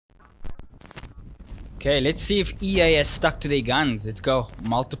Okay, let's see if EA has stuck to their guns. Let's go.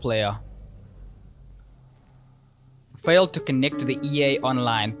 Multiplayer. Failed to connect to the EA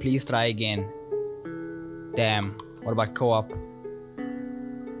online. Please try again. Damn. What about co-op?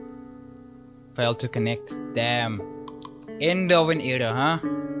 Failed to connect. Damn. End of an era, huh?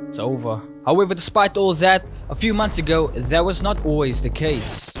 It's over. However, despite all that, a few months ago, that was not always the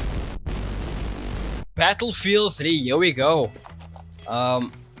case. Battlefield 3, here we go.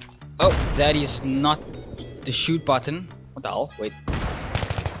 Oh, that is not the shoot button. What the hell? Wait.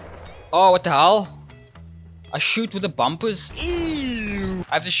 Oh, what the hell? I shoot with the bumpers? Ew.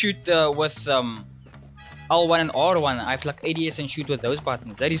 I have to shoot with L1 and R1. I have like ADS and shoot with those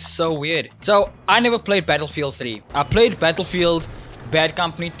buttons. That is so weird. So, I never played Battlefield 3. I played Battlefield Bad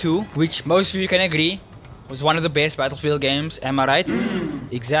Company 2, which most of you can agree was one of the best Battlefield games. Am I right?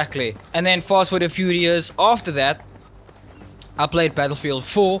 Exactly. And then fast forward a few years after that, I played Battlefield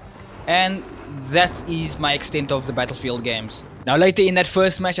 4, and that is my extent of the Battlefield games. Now later in that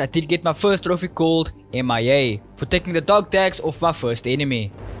first match, I did get my first trophy called MIA for taking the dog tags off my first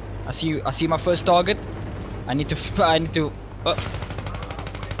enemy. I see my first target. I need to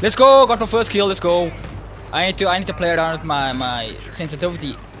let's go, got my first kill, let's go. I need to play around with my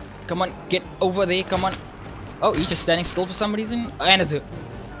sensitivity. Come on, get over there, come on. Oh, he's just standing still for some reason. I don't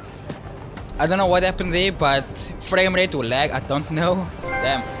know what happened there, but frame rate or lag, I don't know.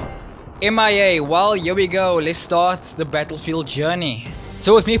 Damn. MIA, well, here we go. Let's start the Battlefield journey.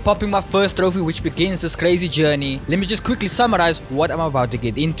 So with me popping my first trophy which begins this crazy journey, let me just quickly summarize what I'm about to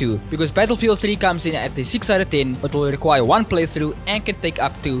get into. Because Battlefield 3 comes in at a 6 out of 10, but will require one playthrough and can take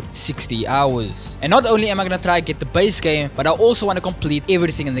up to 60 hours. And not only am I gonna try to get the base game, but I also want to complete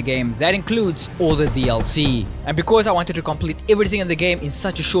everything in the game. That includes all the DLC. And because I wanted to complete everything in the game in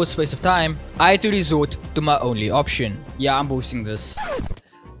such a short space of time, I had to resort to my only option. Yeah, I'm boosting this.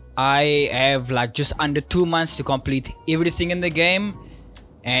 I have like just under 2 months to complete everything in the game.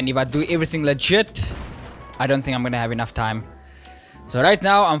 And if I do everything legit, I don't think I'm gonna have enough time. So right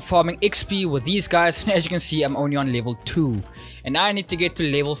now I'm farming XP with these guys, and as you can see I'm only on level 2. And I need to get to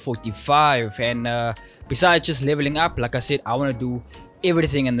level 45. And besides just leveling up, like I said, I want to do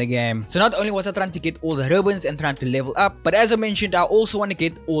everything in the game. So not only was I trying to get all the ribbons and trying to level up, but as I mentioned, I also want to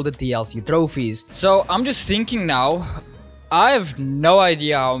get all the DLC trophies. So I'm just thinking now, I have no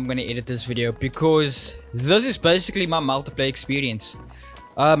idea how I'm gonna edit this video, because this is basically my multiplayer experience.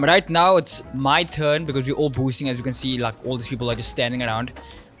 Right now it's my turn because we're all boosting. As you can see, like all these people are just standing around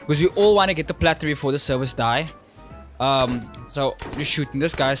because we all want to get the platinum before the servers die. So just shooting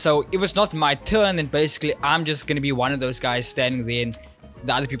this guy. So if it's not my turn, then basically I'm just gonna be one of those guys standing there, and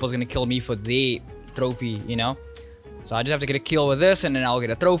the other people's gonna kill me for their trophy, you know. So I just have to get a kill with this, and then I'll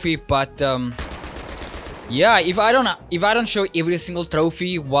get a trophy. But yeah, if I don't show every single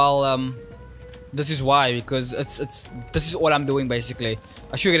trophy, well, this is why, because this is all I'm doing basically.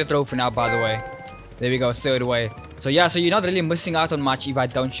 I should get a trophy now, by the way. There we go, third way. So yeah, so you're not really missing out on much if I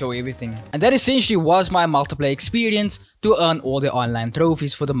don't show everything. And that essentially was my multiplayer experience to earn all the online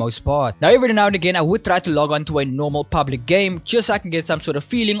trophies for the most part. Now every now and again I would try to log on to a normal public game just so I can get some sort of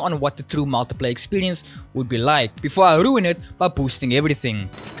feeling on what the true multiplayer experience would be like before I ruin it by boosting everything.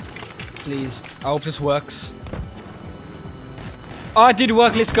 Please, I hope this works. Oh, it did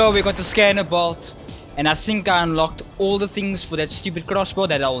work, let's go. We got the scanner bolt. And I think I unlocked all the things for that stupid crossbow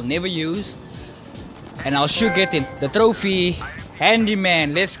that I will never use. And I should get in the trophy.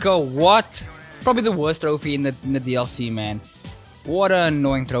 Handyman, let's go. What? Probably the worst trophy in the DLC, man. What an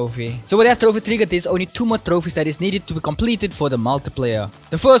annoying trophy. So with that trophy triggered, there's only 2 more trophies that is needed to be completed for the multiplayer.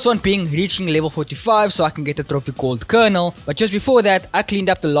 The first one being reaching level 45 so I can get a trophy called Colonel. But just before that, I cleaned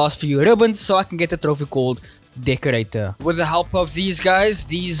up the last few ribbons so I can get a trophy called Decorator. With the help of these guys,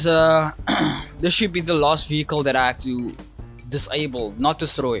 this should be the last vehicle that I have to disable, not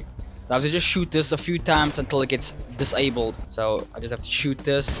destroy. I have to just shoot this a few times until it gets disabled. So I just have to shoot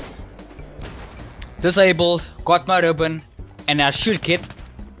this. Disabled, got my ribbon, and I should get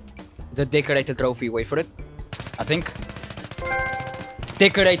the Decorator trophy. Wait for it. I think.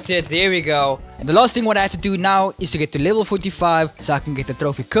 Decorated, there we go. And the last thing what I have to do now is to get to level 45 so I can get the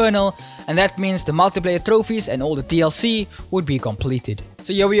trophy Colonel, and that means the multiplayer trophies and all the DLC would be completed.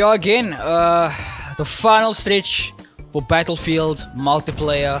 So here we are again, the final stretch for Battlefield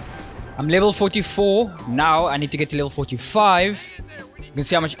multiplayer. I'm level 44 now. I need to get to level 45. You can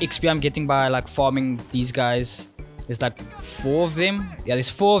see how much XP I'm getting by like farming these guys. There's like 4 of them. Yeah, there's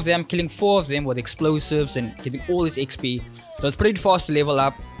 4 of them, killing 4 of them with explosives and getting all this XP. So it's pretty fast to level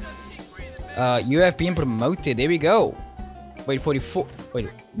up. You have been promoted. There we go. Wait, 44. Wait,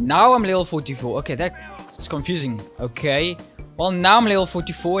 now I'm level 44. Okay, that's confusing. Okay. Well, now I'm level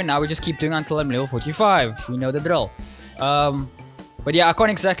 44 and now we just keep doing until I'm level 45. You know the drill. But yeah, I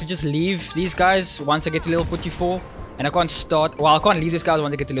can't exactly just leave these guys once I get to level 44. And I can't start... Well, I can't leave these guys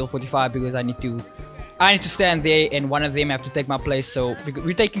once I get to level 45 because I need to stand there and one of them have to take my place. So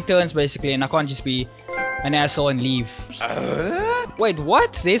we're taking turns basically and I can't just be an asshole and leave. Wait,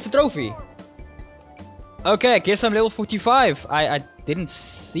 what? There's the trophy. Okay, I guess I'm level 45. I didn't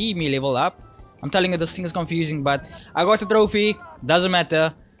see me level up. I'm telling you, this thing is confusing, but I got the trophy. Doesn't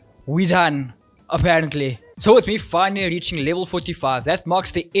matter. We done, apparently. So with me finally reaching level 45, that marks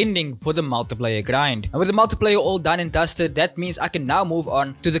the ending for the multiplayer grind. And with the multiplayer all done and dusted, that means I can now move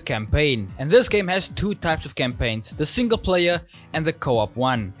on to the campaign. And this game has two types of campaigns, the single player and the co-op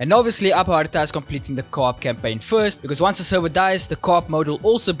one. And obviously I prioritize completing the co-op campaign first, because once the server dies, the co-op mode will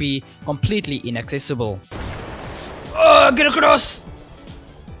also be completely inaccessible. Oh, get across!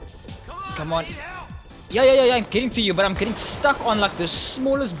 Come on. Yeah, I'm getting to you, but I'm getting stuck on like the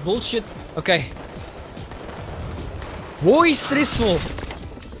smallest bullshit. Okay. Boy, stressful.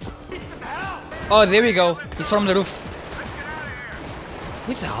 Oh, there we go. He's from the roof.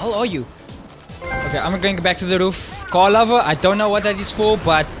 Where the hell are you? Okay, I'm going back to the roof. Car lover, I don't know what that is for,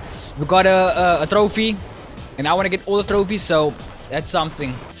 but we got a trophy. And I want to get all the trophies, so that's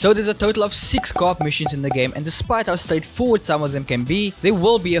something. So there's a total of 6 co-op missions in the game, and despite how straightforward some of them can be, there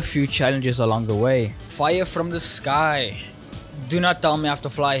will be a few challenges along the way. Fire from the sky. Do not tell me I have to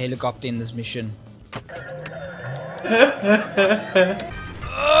fly a helicopter in this mission.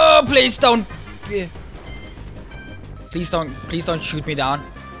 Oh, please don't. Please don't shoot me down.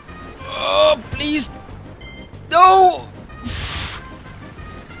 Oh, please. No.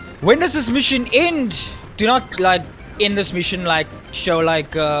 When does this mission end? Do not like end this mission like show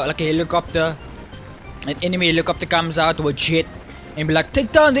like a helicopter. An enemy helicopter comes out with a jet and be like,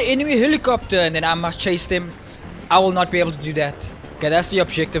 take down the enemy helicopter, and then I must chase them. I will not be able to do that. Okay, that's the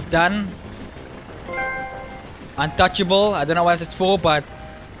objective done. Untouchable. I don't know what it's for, but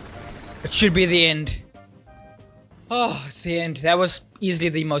it should be the end. Oh, it's the end. That was easily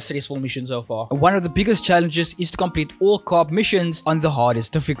the most stressful mission so far. One of the biggest challenges is to complete all co-op missions on the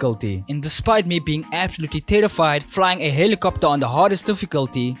hardest difficulty. And despite me being absolutely terrified flying a helicopter on the hardest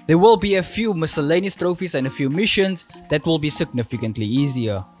difficulty, there will be a few miscellaneous trophies and a few missions that will be significantly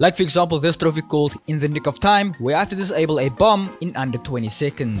easier. Like for example this trophy called In the Nick of Time, where I have to disable a bomb in under 20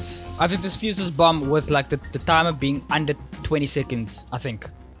 seconds. I have to defuse this bomb with like the timer being under 20 seconds, I think.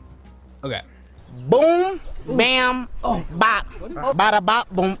 Okay. Boom, bam, bop, bada bop,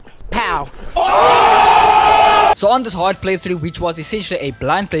 boom, pow. So on this hard playthrough, which was essentially a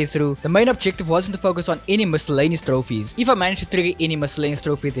blind playthrough, the main objective wasn't to focus on any miscellaneous trophies. If I managed to trigger any miscellaneous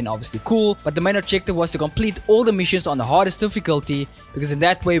trophy, then obviously cool, but the main objective was to complete all the missions on the hardest difficulty, because in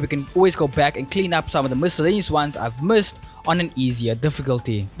that way we can always go back and clean up some of the miscellaneous ones I've missed on an easier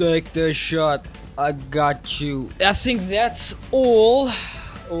difficulty. Take the shot, I got you. I think that's all.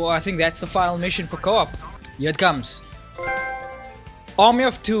 Oh, I think that's the final mission for co-op. Here it comes. Army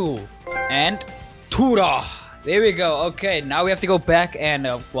of 2 and Tura. There we go. Okay, now we have to go back and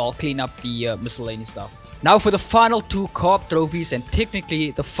well, clean up the miscellaneous stuff. Now for the final 2 co-op trophies, and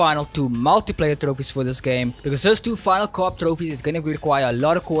technically the final 2 multiplayer trophies for this game, because those 2 final co-op trophies is going to require a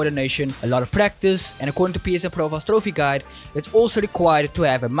lot of coordination, a lot of practice, and according to PSA Profile's trophy guide, it's also required to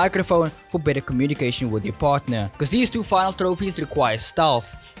have a microphone for better communication with your partner, because these 2 final trophies require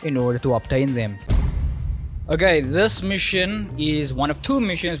stealth in order to obtain them. Okay, this mission is one of 2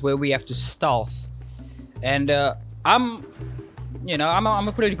 missions where we have to stealth, and I'm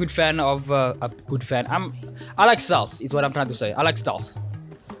a pretty good fan of I like stealth is what I'm trying to say. I like stealth.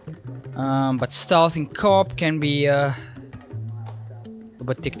 But stealth in co-op can be a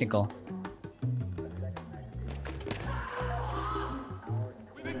bit technical.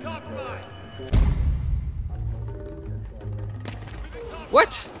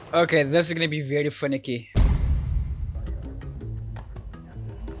 What? Okay, this is gonna be very finicky.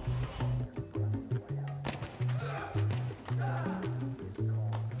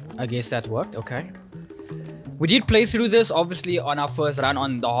 I guess that worked, okay. We did play through this, obviously, on our first run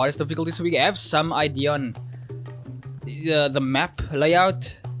on the hardest difficulty, so we have some idea on the map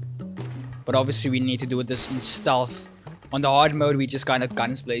layout. But obviously we need to do this in stealth. On the hard mode, we just kind of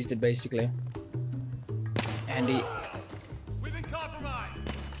guns blazed it, basically. And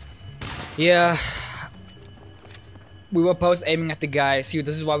yeah. We were both aiming at the guy. See,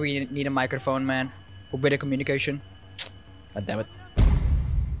 this is why we need a microphone, man. For better communication. God damn it.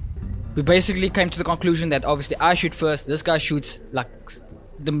 We basically came to the conclusion that obviously I shoot first, this guy shoots like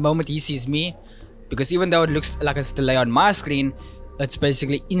the moment he sees me, because even though it looks like it's delay on my screen, it's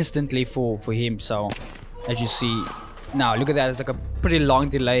basically instantly for him. So as you see, now. Look at that, it's like a pretty long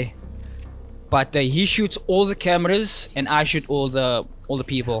delay. But he shoots all the cameras and I shoot all the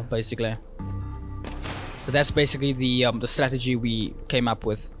people basically. So that's basically the strategy we came up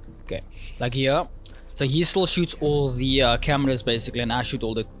with. Okay, like here. So he still shoots all the cameras basically, and I shoot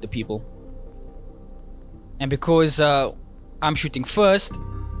all the people. And because I'm shooting first,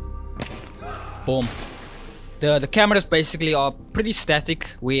 boom. The cameras basically are pretty static,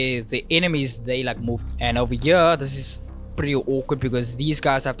 where the enemies, they like move. And over here, this is pretty awkward because these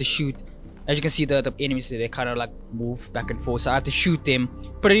guys have to shoot. As you can see, the enemies, they kind of like move back and forth. So I have to shoot them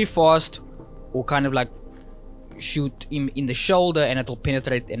pretty fast, or kind of like shoot him in the shoulder, and it'll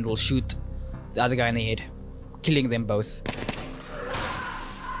penetrate and it'll shoot the other guy in the head, killing them both.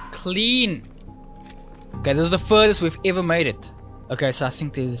 Clean. Okay, this is the furthest we've ever made it. Okay, so I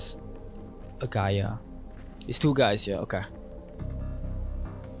think there's a guy here. There's two guys here. Okay.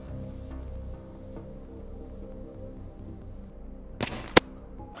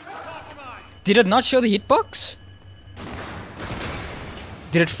 Did it not show the hitbox?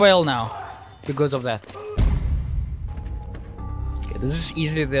 Did it fail now because of that? Okay, this is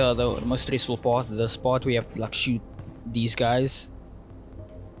easily the most stressful part. The spot where you have to like shoot these guys.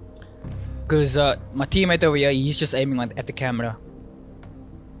 Because my teammate over here, he's just aiming at the camera.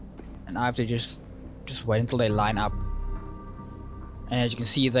 And I have to just wait until they line up. And as you can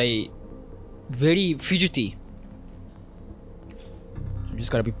see, they very fidgety. You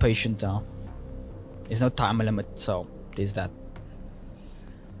just gotta be patient now. There's no time limit, so there's that.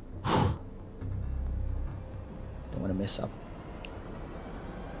 Don't want to mess up.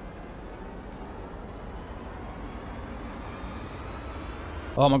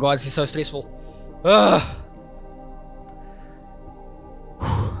 Oh my god, this is so stressful. Ugh.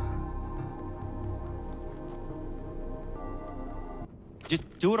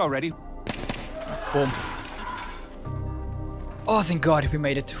 Just do it already. Boom. Oh, thank god we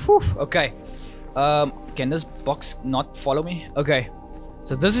made it. Whew. Okay. Can this box not follow me? Okay.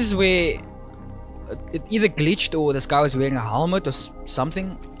 So this is where it either glitched or this guy was wearing a helmet or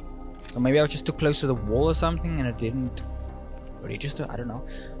something. So maybe I was just too close to the wall or something and it didn't register. I don't know.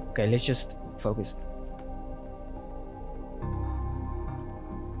 Okay, let's just focus.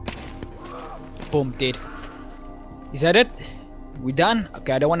 Boom, dead. Is that it? We done?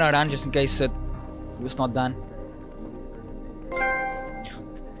 Okay, I don't want to run just in case it was not done.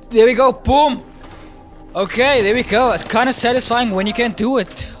 There we go. Boom. Okay, there we go. It's kind of satisfying when you can do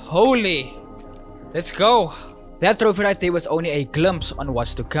it. Holy. Let's go. That trophy right there was only a glimpse on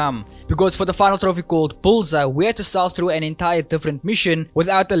what's to come. Because for the final trophy called Bullseye, we had to stealth through an entire different mission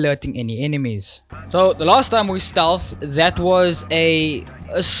without alerting any enemies. So the last time we stealthed, that was a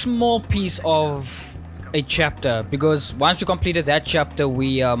small piece of a chapter. Because once we completed that chapter,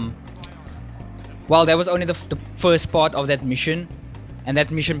 we well, that was only the first part of that mission. And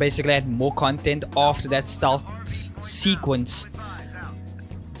that mission basically had more content after that stealth sequence.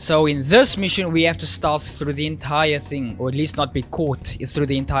 So in this mission we have to stealth through the entire thing, or at least not be caught through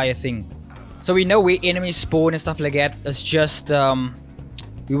the entire thing. So we know where enemies spawn and stuff like that. It's just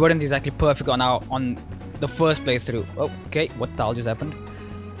we weren't exactly perfect on the first playthrough. Oh, okay, what the hell just happened?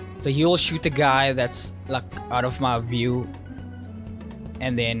 So he'll shoot a guy that's like out of my view,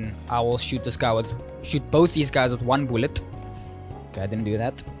 and then I will shoot both these guys with one bullet. Okay, I didn't do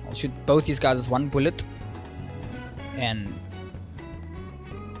that. I'll shoot both these guys with one bullet. And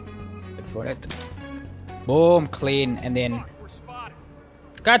wait for it. Boom, clean. And then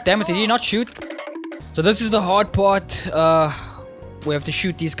god damn it, did he not shoot? So this is the hard part. We have to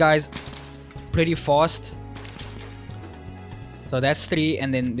shoot these guys pretty fast. So that's 3,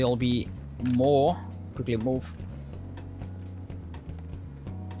 and then there'll be more. Quickly move.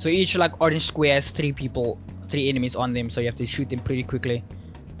 So each like orange square has 3 enemies on them, so you have to shoot them pretty quickly.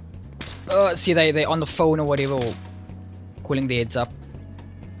 See, they on the phone or whatever, or cooling their heads up.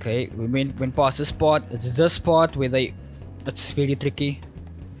 Okay, we went past this part. It's this part where it's very tricky.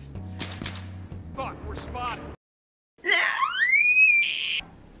 Fuck, we're spotted.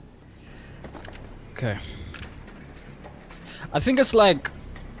 Okay, I think it's like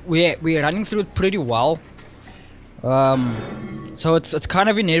we're running through it pretty well. So it's kind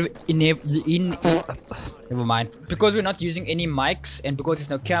of never mind. Because we're not using any mics and because there's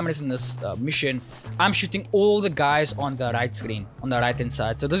no cameras in this mission, I'm shooting all the guys on the right screen, on the right hand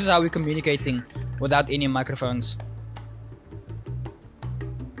side. So this is how we're communicating without any microphones.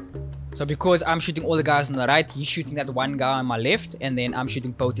 So because I'm shooting all the guys on the right, he's shooting that one guy on my left, and then I'm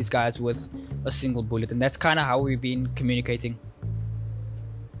shooting both these guys with a single bullet. And that's kind of how we've been communicating.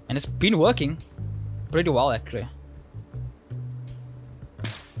 And it's been working pretty well actually.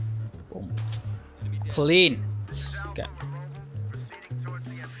 Boom. Clean. Okay, Okay.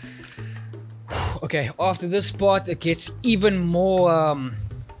 Okay, after this part, it gets even more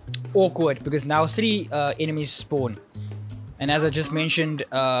awkward because now 3 enemies spawn. And as I just mentioned,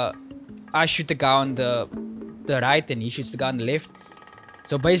 I shoot the guy on the right and he shoots the guy on the left.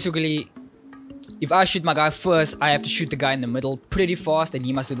 So basically, if I shoot my guy first, I have to shoot the guy in the middle pretty fast and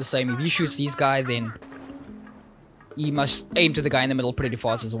he must do the same. If he shoots this guy, then he must aim to the guy in the middle pretty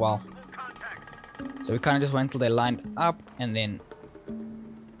fast as well. So we kind of just wait until they lined up and then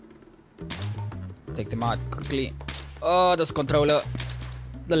take them out quickly. Oh, this controller.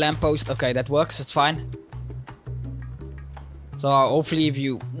 The lamppost. Okay, that works. It's fine. So hopefully if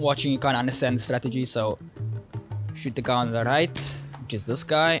you watching, you can understand the strategy. So shoot the guy on the right, which is this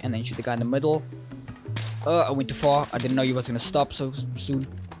guy, and then shoot the guy in the middle. I went too far. I didn't know he was gonna stop so soon.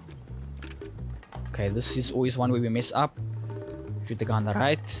 Okay, this is always one where we mess up. Shoot the guy on the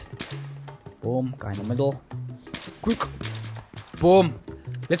right. Boom. Guy in the middle. Quick. Boom.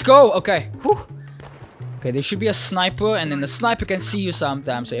 Let's go. Okay. Whew. Okay, there should be a sniper, and then the sniper can see you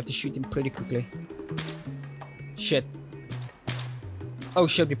sometimes, so you have to shoot him pretty quickly. Shit. Oh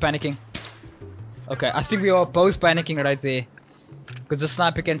shit, we're panicking. Okay, I think we are both panicking right there. Because the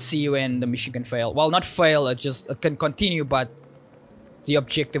sniper can see you and the mission can fail. Well, not fail, it can continue, but the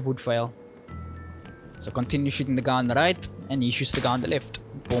objective would fail. So continue shooting the guy on the right, and he shoots the guy on the left.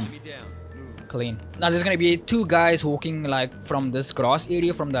 Boom. Clean. Now there's gonna be 2 guys walking like from this grass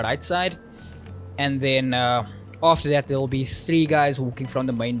area from the right side. And then after that there will be 3 guys walking from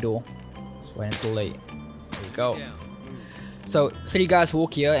the main door. So wait until there we go. So 3 guys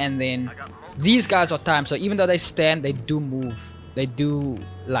walk here, and then these guys are timed. So even though they stand, they do move. They do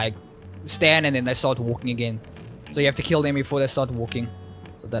like stand and then they start walking again. So you have to kill them before they start walking.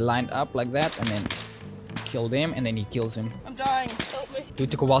 So they're lined up like that, and then kill them, and then he kills him. I'm dying. Help me. Dude,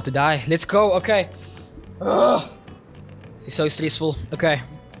 took a while to die. Let's go. Okay. This is so stressful. Okay.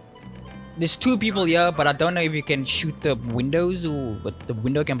 There's 2 people here, but I don't know if you can shoot the windows or the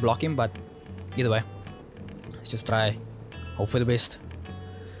window can block him, but either way. Let's just try. Hope for the best.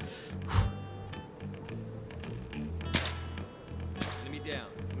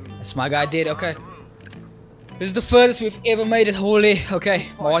 That's my guy dead. Okay. This is the furthest we've ever made it. Holy. Okay.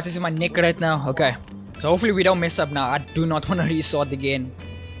 My heart is in my neck right now. Okay. So hopefully we don't mess up now. I do not want to restart again.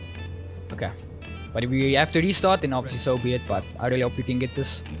 Okay. But if we have to restart, then obviously so be it. But I really hope we can get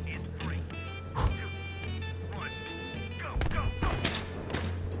this.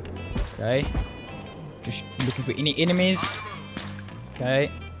 Okay. Just looking for any enemies.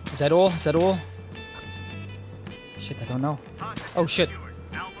 Okay. Is that all? Is that all? Shit, I don't know. Oh shit.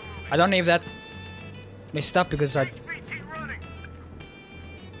 I don't know if that messed up because I...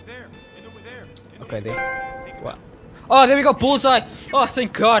 Okay, there. Wow. Oh, there we go. Bullseye. Oh,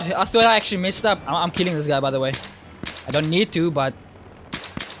 thank God. I thought I actually messed up. I'm killing this guy, by the way. I don't need to, but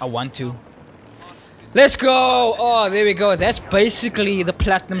I want to. Let's go! Oh, there we go. That's basically the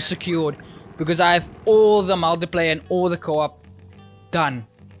platinum secured. Because I have all the multiplayer and all the co-op done.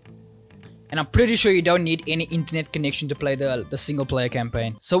 And I'm pretty sure you don't need any internet connection to play the single player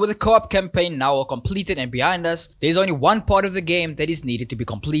campaign. So with the co-op campaign now all completed and behind us, there's only one part of the game that is needed to be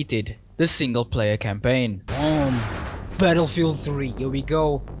completed. The single player campaign. Boom. Battlefield 3. Here we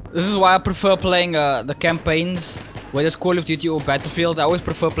go. This is why I prefer playing the campaigns. Whether it's Call of Duty or Battlefield, I always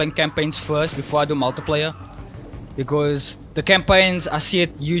prefer playing campaigns first before I do multiplayer. Because the campaigns, I see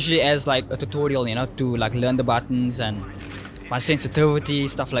it usually as like a tutorial, you know, to like learn the buttons and my sensitivity,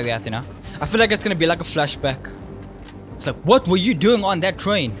 stuff like that, you know. I feel like it's gonna be like a flashback. It's like, what were you doing on that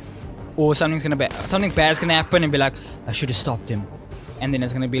train? Or something bad is gonna happen and be like, I should have stopped him. And then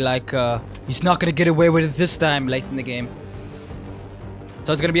it's gonna be like, he's not gonna get away with it this time late in the game.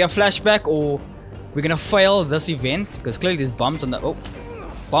 So it's gonna be a flashback, or we're gonna fail this event because clearly there's bombs on the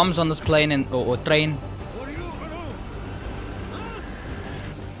bombs on this plane and or train.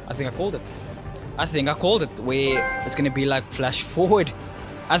 I think I called it. I think I called it where it's gonna be like flash forward.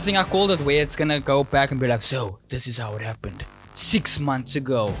 I think I called it where it's gonna go back and be like, so this is how it happened 6 months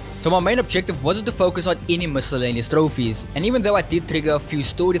ago. So my main objective wasn't to focus on any miscellaneous trophies, and even though I did trigger a few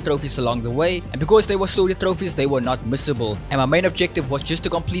story trophies along the way, and because they were story trophies, they were not missable, and my main objective was just to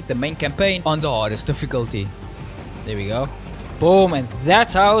complete the main campaign on the hardest difficulty. There we go. Boom, and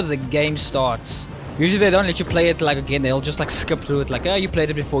that's how the game starts. Usually they don't let you play it like again, they'll just like skip through it like, oh, you played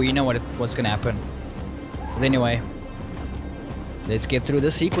it before, you know what's gonna happen. But anyway, let's get through the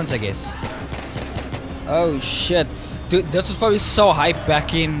sequence, I guess. Oh shit. Dude, this was probably so hype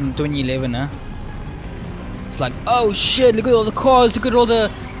back in 2011, huh? It's like, oh shit, look at all the cars, look at all the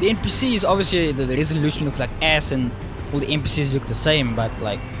NPCs. Obviously, the resolution looks like ass and all the NPCs look the same, but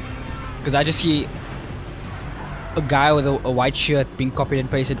like, because I just see a guy with a white shirt being copied and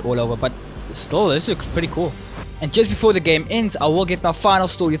pasted all over, but still, this looks pretty cool. And just before the game ends, I will get my final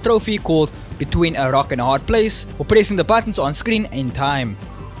story trophy called Between a Rock and a Hard Place for pressing the buttons on screen in time.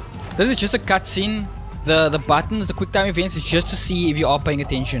 This is just a cutscene. The buttons, the quick time events, is just to see if you are paying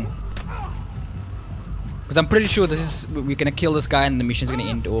attention. Because I'm pretty sure this is, we're gonna kill this guy and the mission's gonna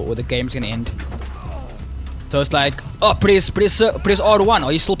end, or the game's gonna end. So it's like, oh, press R1.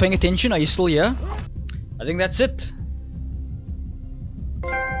 Are you still paying attention? Are you still here? I think that's it.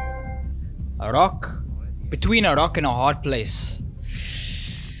 A rock. Between a rock and a hard place.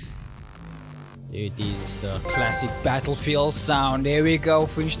 It is the classic Battlefield sound. There we go.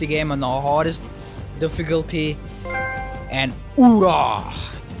 Finish the game on the hardest difficulty. And Oorah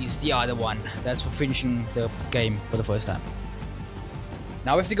is the other one. That's for finishing the game for the first time.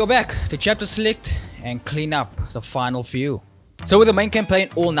 Now we have to go back to chapter select and clean up the final few. So with the main campaign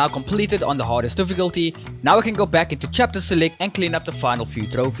all now completed on the hardest difficulty, now I can go back into chapter select and clean up the final few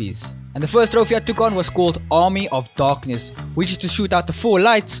trophies. And the first trophy I took on was called Army of Darkness, which is to shoot out the 4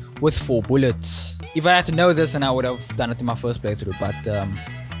 lights with 4 bullets. If I had to know this, then I would have done it in my first playthrough, but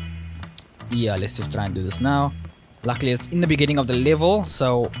yeah, let's just try and do this now. Luckily it's in the beginning of the level,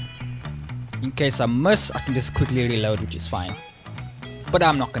 so in case I miss, I can just quickly reload, which is fine. But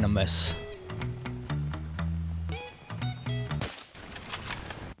I'm not gonna miss.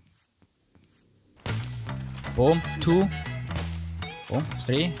 Boom, 2. Boom,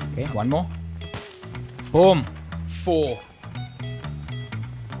 3. Okay, 1 more. Boom, 4.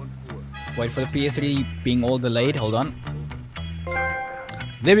 Wait for the PS3 being all delayed. Hold on.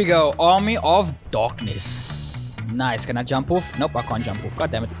 There we go. Army of Darkness. Nice. Can I jump off? Nope, I can't jump off. God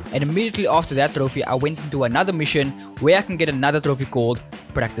damn it. And immediately after that trophy, I went into another mission where I can get another trophy called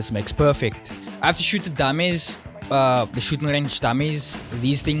Practice Makes Perfect. I have to shoot the dummies, the shooting range dummies,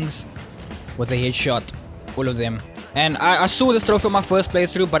 these things, with a headshot. All of them. And I saw this trophy on my first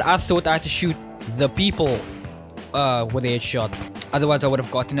playthrough, but I thought I had to shoot the people with a headshot. Otherwise I would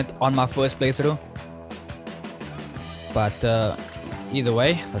have gotten it on my first playthrough. But either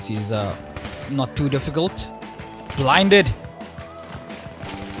way, this is not too difficult. Blinded.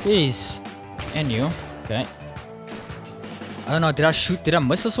 Jeez. And you. Okay. I don't know, did I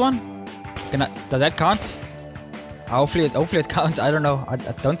miss this one? Does that count? Hopefully it counts. I don't know. I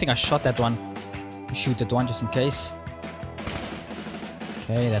don't think I shot that one. Shoot that one just in case.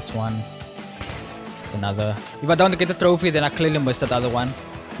 Okay, that's one. That's another. If I don't get the trophy, then I clearly missed that other one,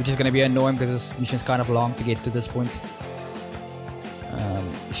 which is gonna be annoying because this mission's kind of long to get to this point.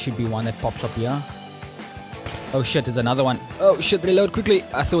 There should be one that pops up here. Oh shit, there's another one. Oh shit, reload quickly.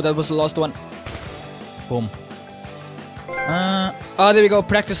 I thought that was the last one. Boom. Oh, there we go.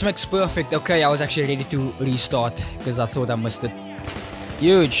 Practice makes perfect. Okay, I was actually ready to restart because I thought I missed it.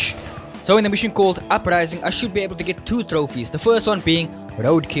 Huge. So in the mission called Uprising, I should be able to get 2 trophies. The first one being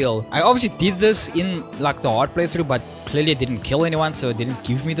Roadkill. I obviously did this in like the hard playthrough, but clearly it didn't kill anyone, so it didn't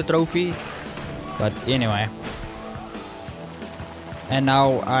give me the trophy. But anyway. And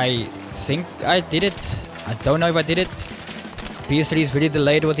now I think I did it. I don't know if I did it. PS3 is very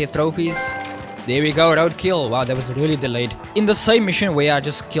delayed with their trophies. There we go, Roadkill. Wow, that was really delayed. In the same mission where I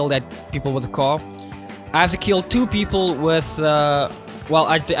just killed that people with the car, I have to kill 2 people with well,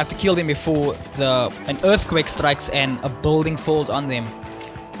 I have to kill them before an earthquake strikes and a building falls on them.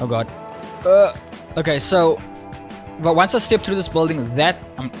 Oh god. Okay, so but once I step through this building,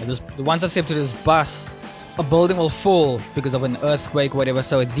 once I step through this bus, a building will fall because of an earthquake, whatever.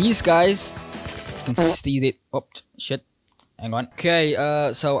 So these guys, you can see that. Oh shit! Hang on. Okay,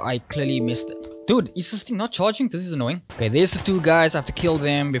 so I clearly missed it. Dude, is this thing not charging? This is annoying. Okay, there's the 2 guys. I have to kill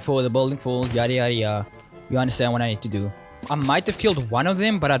them before the building falls. Yada yada yada. You understand what I need to do? I might have killed one of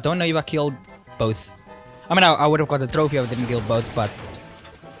them, but I don't know if I killed both. I mean, I would have got the trophy if I didn't kill both, but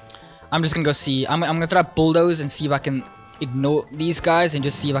I'm just gonna go see. I'm gonna try bulldoze and see if I can ignore these guys and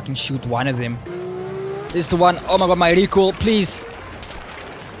just see if I can shoot one of them. This is the one. Oh my god, my recoil, please.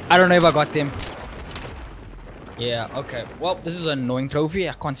 I don't know if I got them. Yeah, okay. Well, this is an annoying trophy.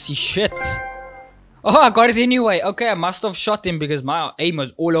 I can't see shit. Oh, I got it anyway. Okay, I must have shot him because my aim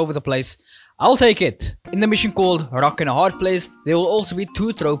was all over the place. I'll take it. In the mission called Rock and a Hard Place, there will also be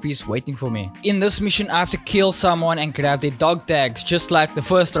 2 trophies waiting for me. In this mission, I have to kill someone and grab their dog tags, just like the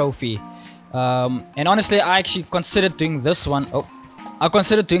first trophy. And honestly, I actually considered doing this one. Oh, I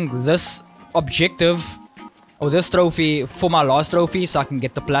considered doing this objective or this trophy for my last trophy so I can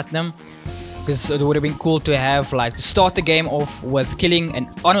get the platinum. Because it would have been cool to have, like, to start the game off with killing an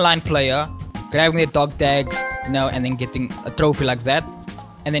online player, grabbing their dog tags, you know, and then getting a trophy like that.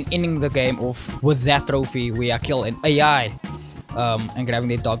 And then ending the game off with that trophy where I kill an AI and grabbing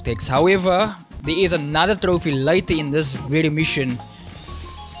their dog tags. However, there is another trophy later in this very mission.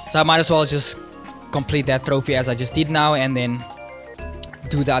 So I might as well just complete that trophy as I just did now, and then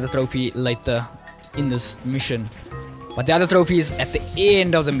do the other trophy later in this mission. But the other trophy is at the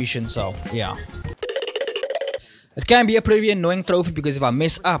end of the mission, so yeah. It can be a pretty annoying trophy because if I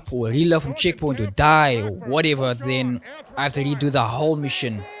mess up or reload from checkpoint or die or whatever, then I have to redo the whole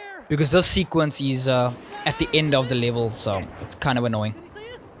mission. Because this sequence is at the end of the level, so it's kind of annoying.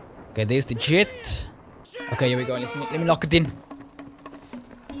 Okay, there's the jet. Okay, here we go. Let me lock it in.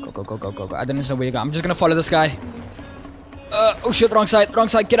 Go. I don't know where to go. I'm just gonna follow this guy. Oh shit, wrong side,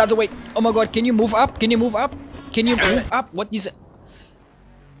 get out of the way. Oh my god, can you move up? Can you move up? What is it?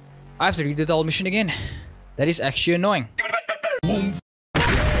 I have to redo the whole mission again. That is actually annoying.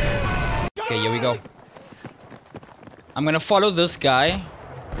 Okay, here we go. I'm gonna follow this guy,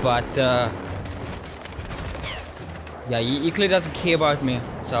 but yeah, he clearly doesn't care about me.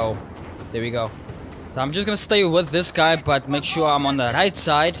 So there we go. So I'm just gonna stay with this guy, but make sure I'm on the right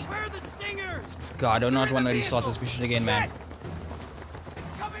side. God, I do not want to restart this mission again, man.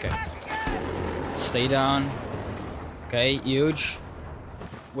 Okay. Stay down. Okay, huge.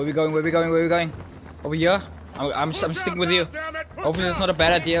 Where we going? Over here? I'm sticking with you. Hopefully that's not a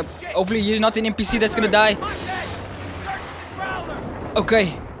bad idea. Hopefully you're not an NPC that's gonna die.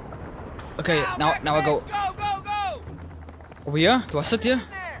 Okay. Okay, now I go. Over here? Do I sit here?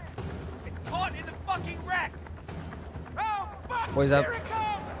 What is that?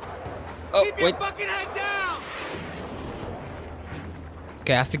 Oh, wait.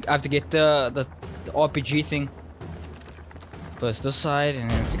 Okay, I have to get the RPG thing. First this side, and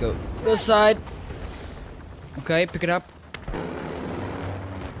then I have to go this side. Okay, pick it up.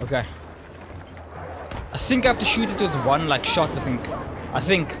 Okay. I think I have to shoot it with one like shot, I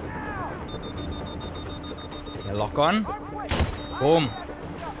think. Okay, lock on. Boom.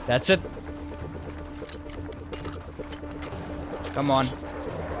 That's it. Come on.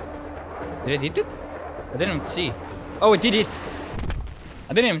 Did it hit it? I didn't even see. Oh, it did hit.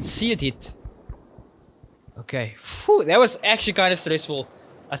 I didn't even see it hit. Okay. Whew, that was actually kind of stressful.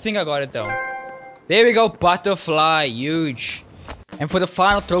 I think I got it though. There we go, butterfly, huge. And for the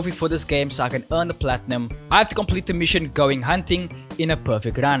final trophy for this game, so I can earn the platinum, I have to complete the mission going hunting in a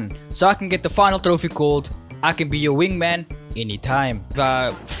perfect run. So I can get the final trophy called I can be your wingman anytime. If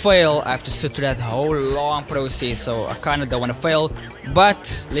I fail, I have to sit through that whole long process, so I kind of don't want to fail.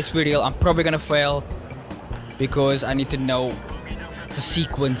 But let's be real, I'm probably gonna fail because I need to know the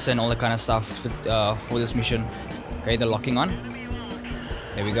sequence and all that kind of stuff for this mission. Okay, they're locking on.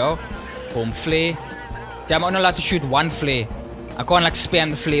 There we go. Boom, flare. See, I'm only allowed to shoot one flare. I can't like spam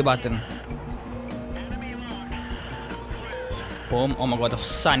the flare button. Boom. Oh my god, the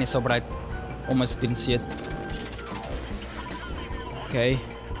sun is so bright. Almost didn't see it. Okay.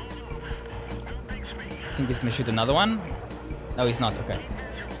 I think he's gonna shoot another one. No, he's not. Okay.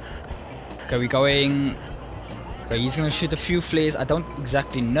 Okay, we're going. So he's gonna shoot a few flares. I don't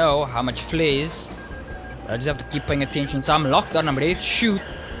exactly know how much flares. I just have to keep paying attention. So I'm locked on. I'm ready to shoot.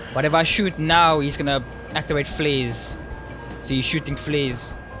 But if I shoot now, he's gonna activate flares. So he's shooting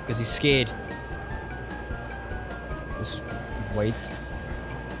flares because he's scared. Just wait.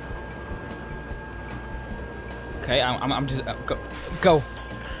 Okay, I'm just go.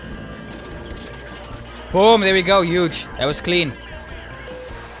 Boom! There we go. Huge. That was clean.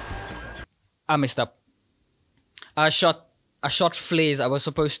 I messed up. I shot flares. I was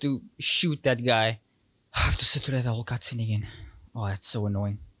supposed to shoot that guy. I have to sit through that whole cutscene again. Oh, that's so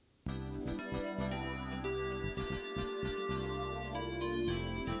annoying.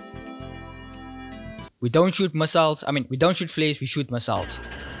 We don't shoot missiles. I mean, we don't shoot flares, we shoot missiles.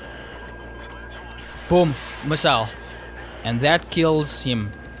 Boom, missile. And that kills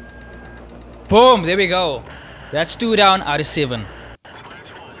him. Boom, there we go. That's 2 down out of 7.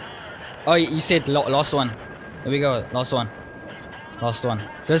 Oh, he said last one. There we go, last one. Last one.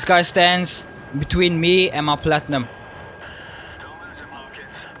 This guy stands between me and my platinum.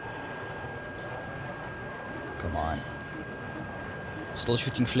 Come on. Still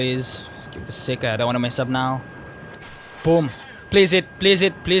shooting flares. Just give it a sec. I don't want to mess up now. Boom. Please it. Please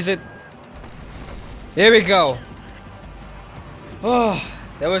it. Please it. There we go. Oh,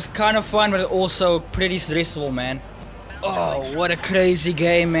 that was kind of fun, but also pretty stressful, man. Oh, what a crazy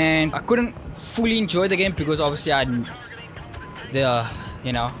game, man. I couldn't fully enjoy the game because obviously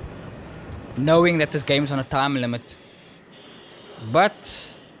you know, knowing that this game is on a time limit. But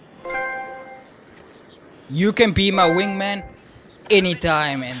you can be my wingman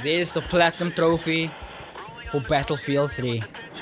anytime, and there's the platinum trophy for Battlefield 3.